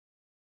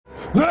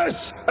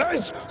This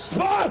is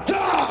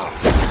Sparta!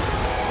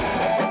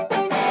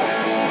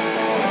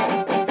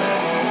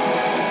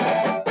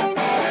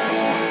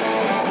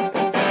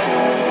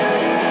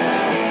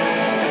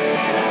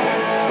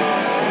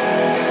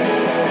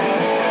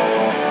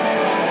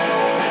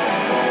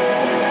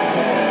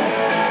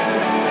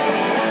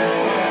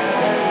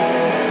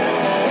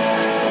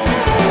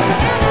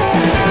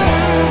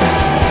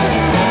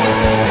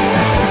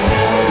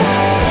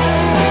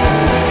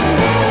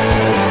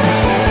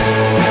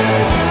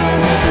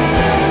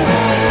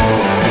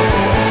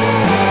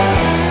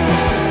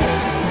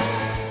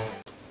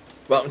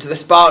 Welcome to the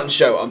Spartans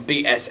Show on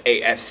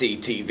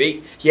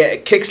BSAFCTV. Here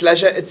at Kicks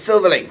Leisure at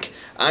Silverlink.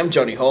 I'm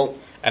Jonny Hall.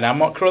 And I'm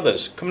Mark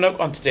Carrutheres. Coming up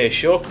on today's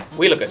show,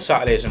 we look at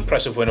Saturday's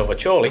impressive win over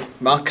Chorley.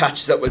 Mark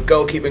catches up with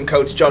goalkeeping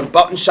coach John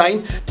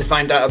Bottensien to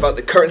find out about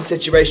the current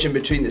situation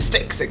between the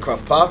sticks at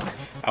Croft Park.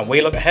 And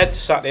we look ahead to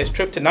Saturday's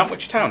trip to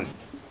Nantwich Town.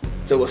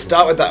 So we'll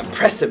start with that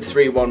impressive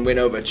 3-1 win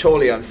over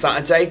Chorley on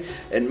Saturday.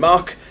 And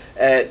Mark,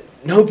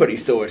 nobody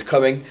saw it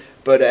coming,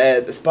 but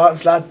the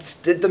Spartans lads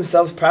did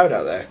themselves proud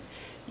out there.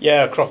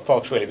 Yeah, Croft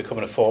Park's really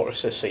becoming a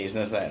fortress this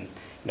season, isn't it? And,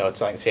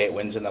 it's like 8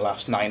 wins in the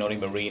last 9. Only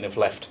Marine have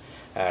left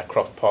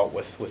Croft Park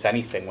with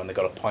anything when they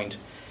got a point.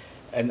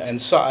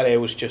 And Saturday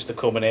was just a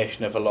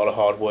culmination of a lot of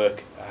hard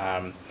work.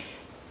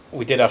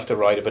 We did have to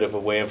ride a bit of a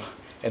wave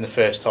in the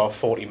first half,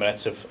 40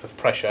 minutes of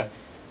pressure.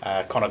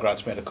 Conor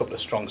Grant's made a couple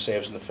of strong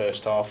saves in the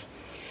first half.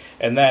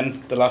 And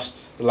then the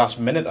last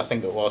minute, I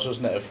think it was,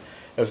 wasn't it,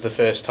 of the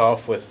first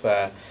half with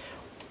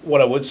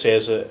what I would say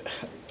is an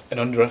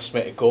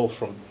underestimated goal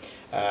from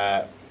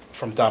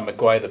Dan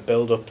Maguire. The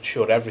build-up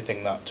showed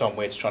everything that Tom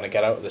Waite's trying to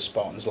get out of the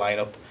Spartans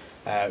lineup.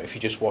 If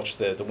you just watch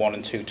the 1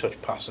 and 2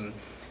 touch pass and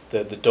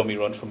the dummy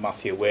run from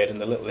Matthew Wade and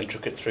the little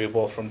intricate through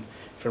ball from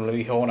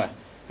Louis Horner,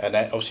 and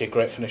obviously a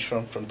great finish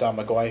from Dan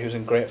Maguire, who's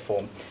in great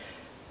form.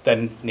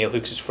 Then Neil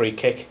Hooks' free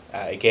kick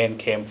again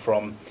came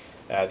from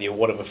the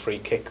award of a free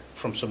kick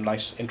from some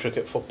nice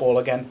intricate football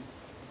again,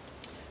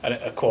 and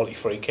a quality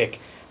free kick.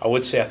 I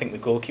would say I think the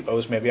goalkeeper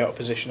was maybe out of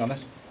position on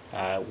it.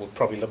 Would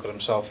probably look at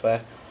himself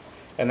there.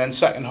 And then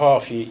second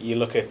half, you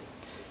look at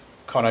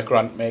Conor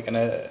Grant making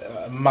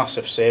a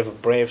massive save, a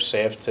brave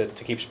save to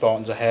keep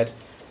Spartans ahead.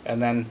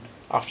 And then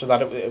after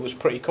that, it was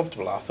pretty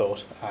comfortable, I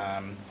thought.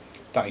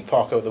 Danny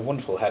Parker with a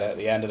wonderful header at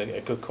the end and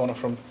a good corner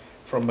from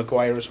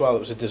Maguire as well. It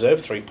was a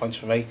deserved 3 points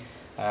for me.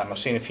 I've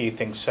seen a few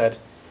things said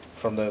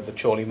from the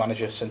Chorley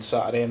manager since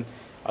Saturday, and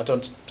I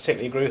don't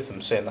particularly agree with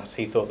him, saying that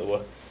he thought they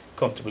were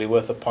comfortably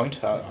worth a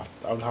point. I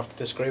would have to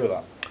disagree with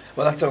that.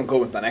 Well, that's where I'm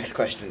going with my next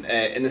question.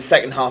 In the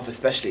second half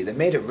especially, they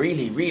made a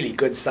really, really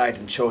good side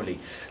in Chorley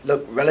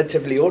look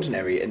relatively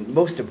ordinary and,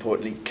 most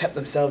importantly, kept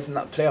themselves in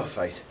that playoff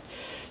fight.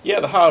 Yeah,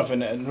 they have,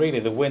 and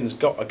really the win's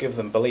got to give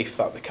them belief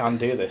that they can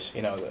do this.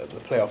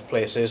 The playoff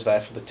place is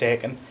there for the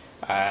taking.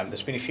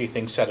 There's been a few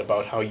things said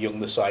about how young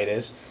the side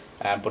is,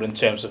 but in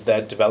terms of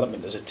their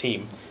development as a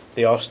team,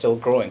 they are still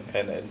growing,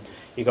 and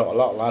you got a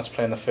lot of lads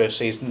playing their first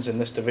seasons in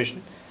this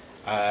division.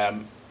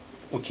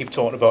 We keep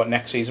talking about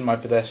next season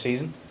might be their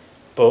season,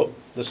 but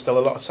there's still a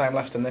lot of time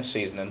left in this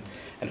season,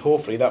 and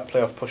hopefully that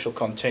playoff push will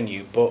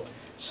continue. But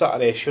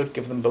Saturday should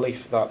give them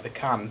belief that they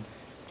can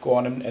go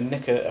on and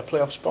nick a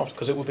playoff spot,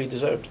 because it would be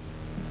deserved.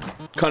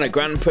 Conor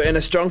Grant put in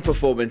a strong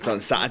performance on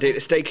Saturday to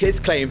stake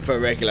his claim for a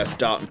regular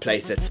starting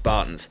place at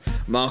Spartans.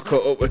 Mark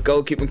caught up with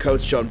goalkeeping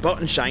coach John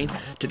Bottensien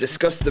to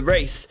discuss the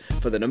race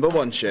for the number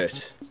 1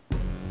 shirt.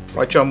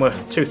 Right, John, we're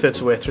 2/3 of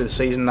the way through the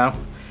season now.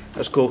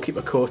 As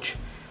goalkeeper coach,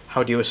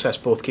 how do you assess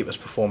both keepers'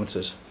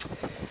 performances?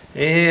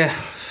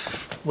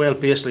 Well,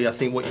 basically, I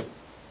think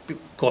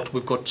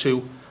we've got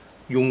 2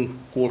 young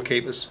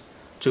goalkeepers,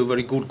 2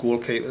 very good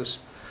goalkeepers,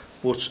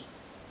 but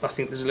I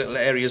think there's little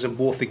areas in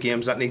both the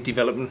games that need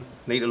developing,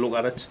 need to look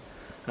at it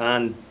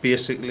and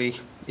basically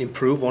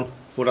improve on.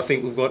 But I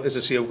think we've got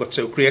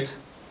 2 great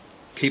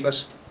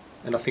keepers,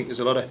 and I think there's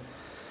a lot of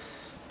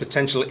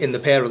potential in the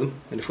pair of them,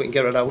 and if we can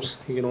get it out,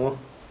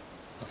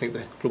 I think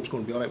the club's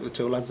going to be alright with the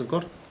 2 lads they've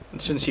got.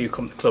 And since you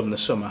come to the club in the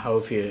summer, how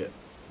have you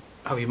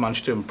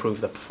managed to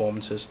improve their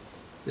performances?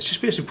 It's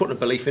just basically putting a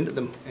belief into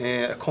them,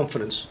 a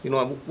confidence.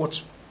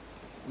 What's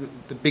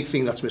the big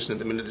thing that's missing at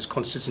the minute is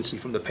consistency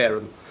from the pair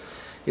of them.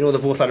 They've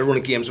both had a run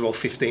of games, about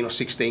 15 or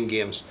 16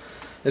 games.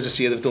 As I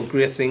say, they've done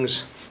great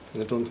things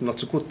and they've done not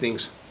so good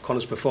things.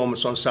 Connor's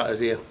performance on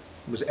Saturday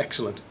was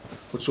excellent,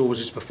 but so was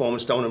his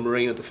performance down in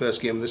Marine at the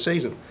first game of the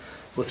season.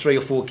 But 3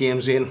 or 4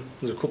 games in,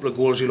 there's a couple of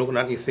goals you're looking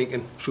at and you're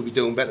thinking, should we be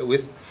doing better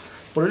with?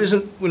 But it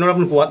isn't. We're not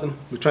having to go at them.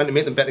 We're trying to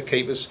make them better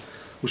keepers.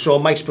 We saw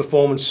Mike's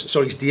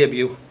his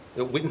debut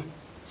at Witten.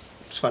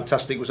 It was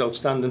fantastic, it was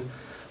outstanding.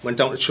 Went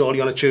down to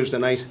Chorley on a Tuesday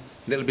night,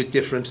 a little bit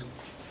different.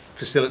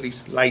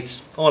 Facilities,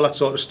 lights, all that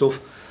sort of stuff.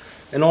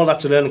 And all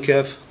that's a learning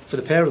curve for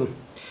the pair of them.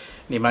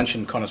 And you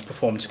mentioned Connor's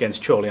performance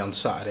against Chorley on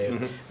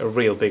Saturday, a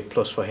real big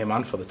plus for him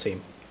and for the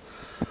team.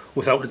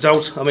 Without a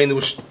doubt. I mean, there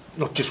was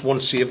not just one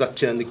save that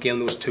turned the game,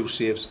 there was 2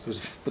 saves.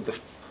 But the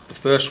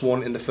first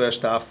one in the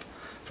first half,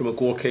 from a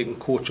goalkeeping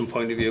coaching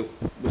point of view,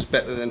 was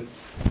better than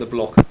the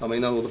block. I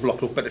mean, I know the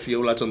block looked better for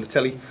you lads on the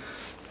telly,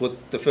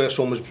 but the first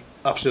one was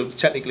absolutely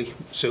technically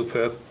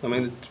superb. I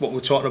mean, it's what we're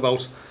talking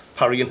about,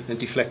 parrying and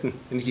deflecting,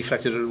 and he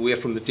deflected it away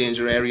from the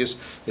danger areas.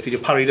 If he'd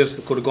have parried it,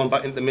 it could have gone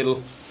back into the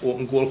middle,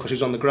 open goal, because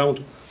he's on the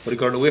ground. But he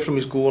got it away from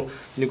his goal,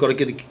 and you've got to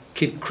give the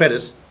kid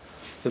credit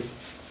for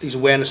his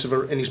awareness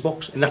of in his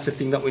box, and that's the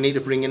thing that we need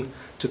to bring in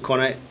to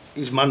Connor,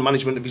 his man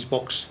management of his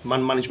box,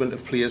 man management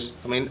of players.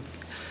 I mean,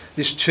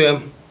 this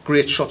term,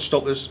 great shot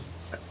stoppers,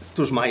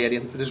 does my head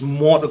in. There's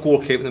more to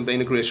goalkeeping than being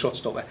a great shot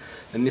stopper,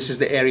 and this is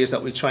the areas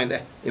that we're trying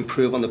to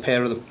improve on the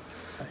pair of them.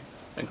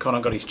 And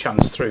Connor got his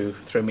chance through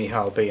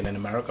Michal being in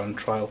America on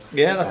trial.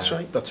 Yeah, that's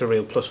right. That's a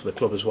real plus for the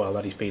club as well,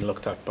 that he's being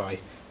looked at by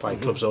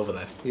clubs over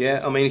there.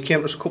 Yeah, I mean, he came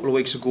to us a couple of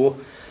weeks ago,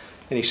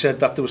 and he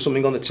said that there was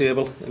something on the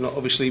table, and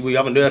obviously we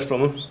haven't heard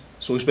from him.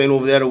 So he's been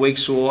over there a week,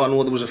 so I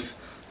know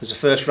there's a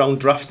first round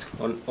draft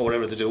on, or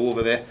whatever they do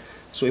over there.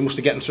 So he must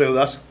have gotten through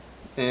that.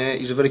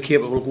 He's a very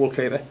capable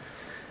goalkeeper,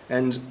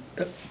 and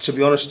to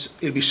be honest,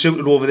 he'll be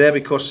suited over there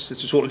because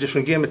it's a totally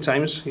different game at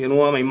times. You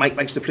know, I mean, Mike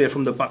likes to play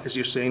from the back, as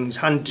you're saying. His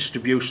hand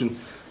distribution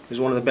is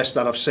one of the best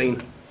that I've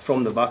seen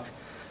from the back.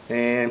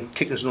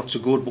 Kicking's not so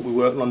good, but we're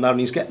working on that, and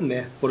he's getting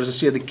there. But as I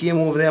say, the game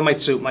over there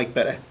might suit Mike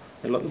better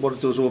than what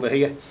it does over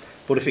here.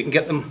 But if he can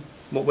get them,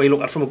 what we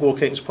look at from a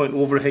goalkeeping's point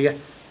over here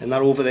and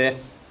that over there,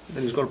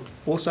 then he's got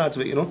both sides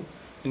of it, you know.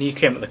 And you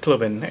came to the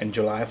club in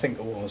July, I think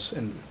it was,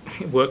 and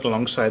worked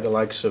alongside the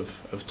likes of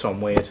Tom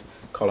Wade,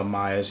 Colin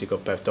Myers, you've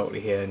got Bev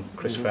Dockley here and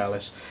Chris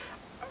Fairless.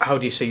 How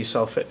do you see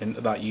yourself fitting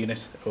into that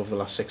unit over the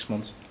last 6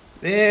 months?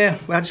 Yeah,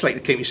 well, I just like to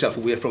keep myself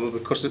away from it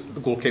because the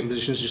goalkeeping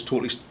position is just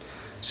totally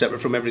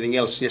separate from everything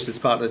else. Yes, it's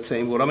part of the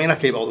team, but I mean, I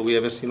keep out the way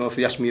of it. You know, if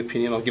they ask me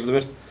opinion, I'll give them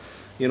it.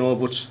 You know,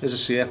 but as I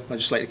say, I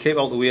just like to keep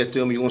out the way,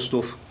 do my own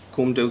stuff,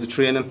 come do the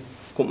training,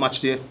 come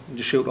match day, and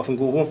just shoot off and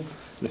go home.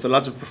 And if the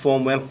lads have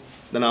performed well,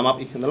 then I'm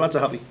happy, and the lads are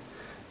happy.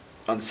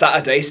 On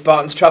Saturday,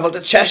 Spartans travelled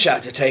to Cheshire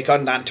to take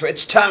on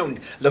Nantwich Town,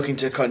 looking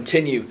to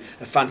continue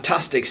a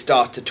fantastic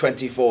start to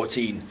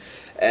 2014.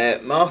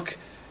 Mark,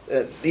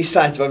 these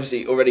sides have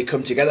obviously already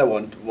come together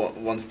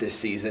once this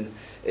season,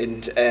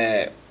 and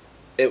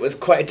it was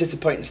quite a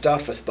disappointing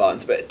start for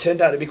Spartans, but it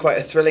turned out to be quite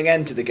a thrilling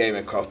end to the game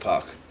at Croft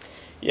Park.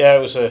 Yeah,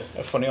 it was a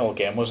funny old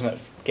game, wasn't it?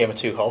 Game of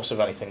two halves, if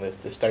anything,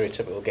 the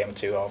stereotypical game of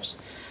two halves.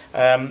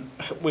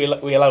 We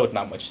allowed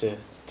Nantwich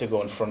to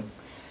go in front.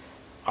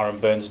 Aaron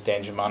Burns, a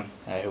danger man,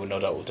 who no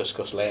doubt we'll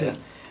discuss later,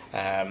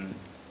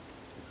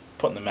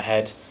 putting them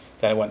ahead.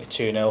 Then it went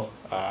to 2-0.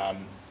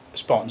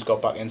 Spartans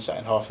got back in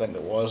second half, I think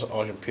it was.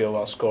 Arjun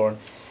Purewell scoring.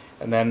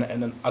 And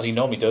then, as he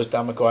normally does,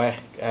 Dan Maguire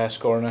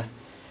scoring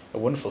a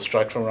wonderful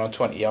strike from around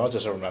 20 yards,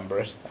 as I remember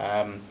it.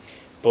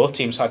 Both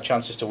teams had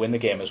chances to win the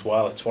game as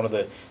well. It's one of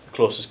the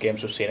closest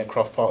games we've seen at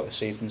Croft Park this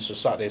season, so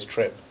Saturday's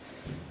trip,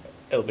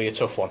 it'll be a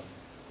tough one.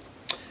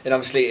 And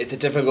obviously it's a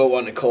difficult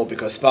one to call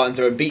because Spartans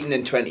are unbeaten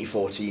in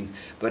 2014,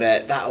 but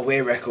that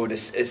away record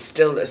is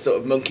still a sort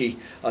of monkey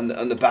on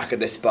the back of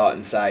this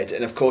Spartan side.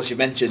 And of course you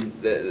mentioned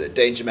the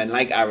danger men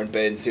like Aaron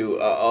Burns, who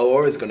are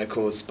always going to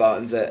cause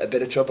Spartans a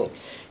bit of trouble.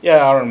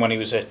 Yeah, Aaron, when he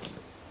was at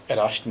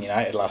Ashton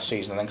United last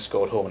season, I think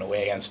scored home and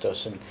away against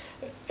us,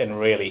 and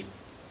really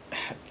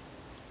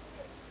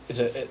is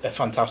a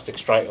fantastic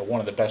striker, one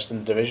of the best in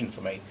the division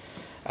for me.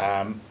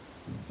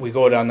 We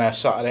go down there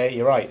Saturday,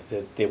 you're right,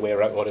 the away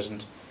record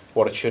isn't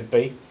what it should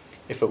be.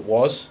 If it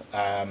was,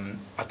 I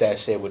dare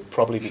say would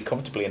probably be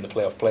comfortably in the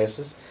playoff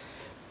places.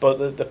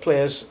 But the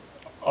players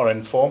are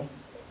in form.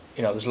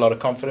 You know, there's a lot of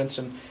confidence,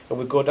 and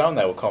we go down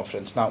there with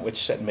confidence. Nantwich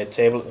sitting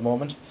mid-table at the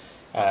moment.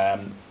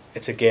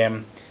 It's a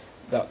game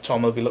that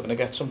Tom will be looking to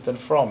get something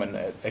from,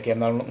 and a game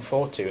that I'm looking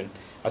forward to. And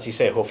as you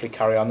say, hopefully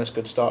carry on this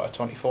good start of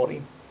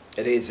 2014.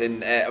 It is,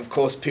 and of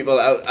course people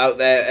out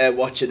there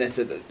watching this,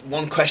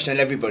 one question on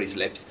everybody's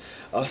lips: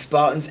 are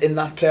Spartans in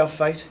that playoff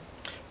fight?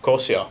 Of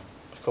course they are.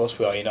 Of course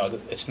we are. You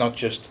know, it's not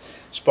just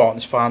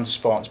Spartans fans, or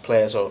Spartans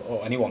players,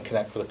 or anyone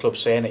connected with the club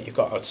saying it. You've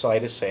got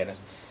outsiders saying it.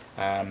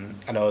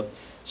 I know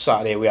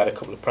Saturday we had a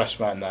couple of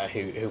pressmen there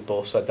who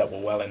both said that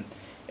we're well in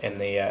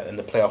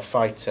the playoff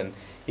fight, and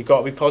you've got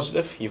to be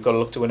positive. You've got to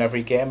look to win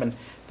every game, and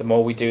the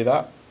more we do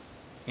that,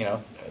 you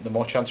know, the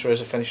more chance there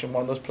is of finishing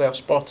one of those playoff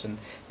spots. And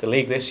the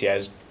league this year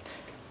is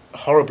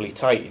horribly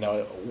tight. You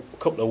know, a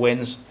couple of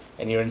wins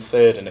and you're in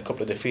third, and a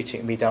couple of defeats you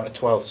can be down to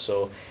 12th.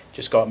 So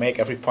just got to make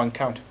every point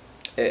count.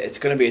 It's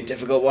going to be a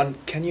difficult one.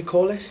 Can you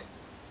call it?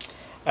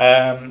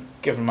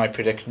 Given my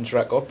predictions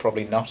record,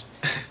 probably not.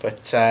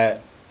 But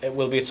it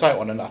will be a tight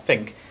one, and I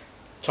think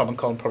Tom and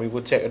Colin probably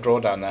would take a draw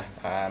down there.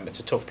 It's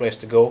a tough place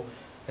to go.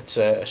 It's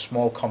a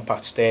small,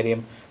 compact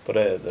stadium, but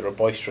they're a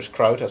boisterous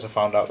crowd, as I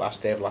found out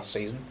last day of last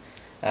season.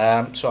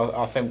 So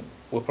I think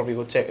we probably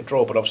would take a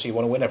draw, but obviously you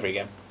want to win every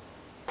game.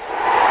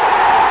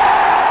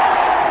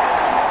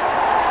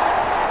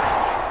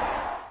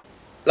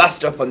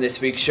 Last up on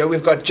this week's show,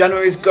 we've got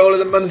January's Goal of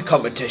the Month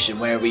competition,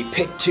 where we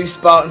pit two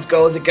Spartans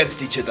goals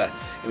against each other.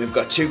 And we've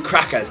got two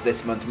crackers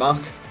this month, Mark.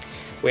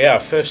 We are.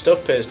 First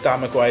up is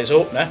Dan Maguire's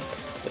opener.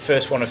 The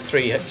first one of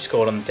three he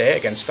scored on the day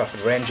against Stafford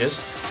Rangers.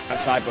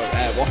 Outside, but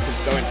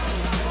Watson's going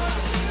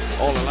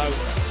all allowed.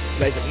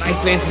 plays it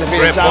nicely into the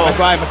field. Great ball.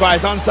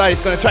 Maguire's onside. He's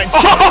going to try and To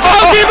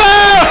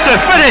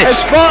finish! and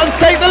Spartans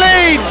take the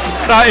lead.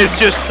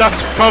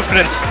 That's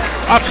confidence.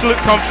 Absolute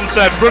confidence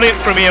there. Brilliant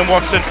from Ian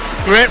Watson.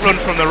 Great run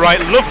from the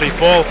right. Lovely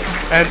ball.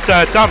 And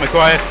Dan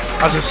Maguire,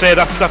 as I say,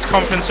 that's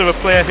confidence of a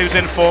player who's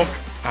in form.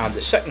 And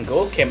the second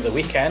goal came at the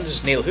weekend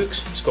as Neil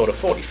Hooks scored a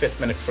 45th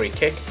minute free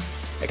kick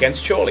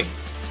against Chorley.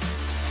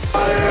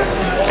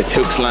 It's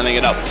Hooks lining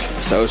it up.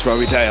 So is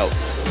Robbie Dale.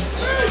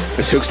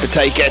 It's Hooks to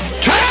take it.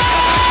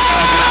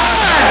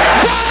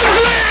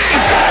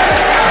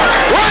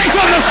 Right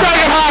on the stroke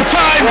of half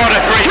time. What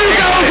a free 2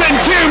 goals in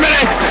 2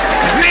 minutes.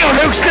 Neil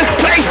Hooks just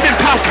placed it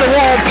past the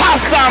wall,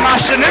 past Sam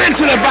Ashton and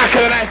into the back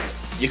of the net.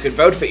 You can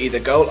vote for either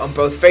goal on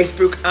both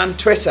Facebook and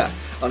Twitter.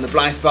 On the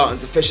Blind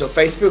Spartans official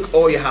Facebook,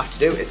 all you have to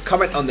do is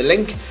comment on the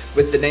link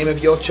with the name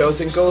of your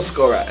chosen goal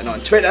scorer, and on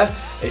Twitter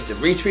it's a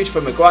retweet for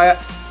Maguire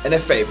and a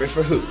favourite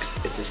for Hooks.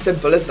 It's as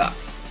simple as that.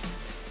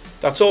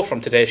 That's all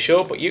from today's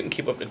show, but you can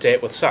keep up to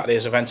date with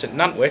Saturday's events at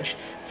Nantwich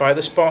via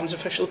the Spartans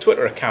official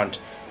Twitter account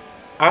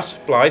at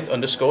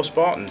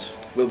 @Blythe_Spartans.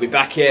 We'll be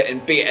back here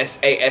in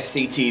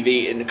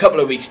BSAFCTV in a couple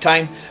of weeks'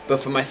 time,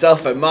 but for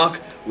myself and Mark,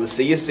 we'll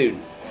see you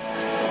soon.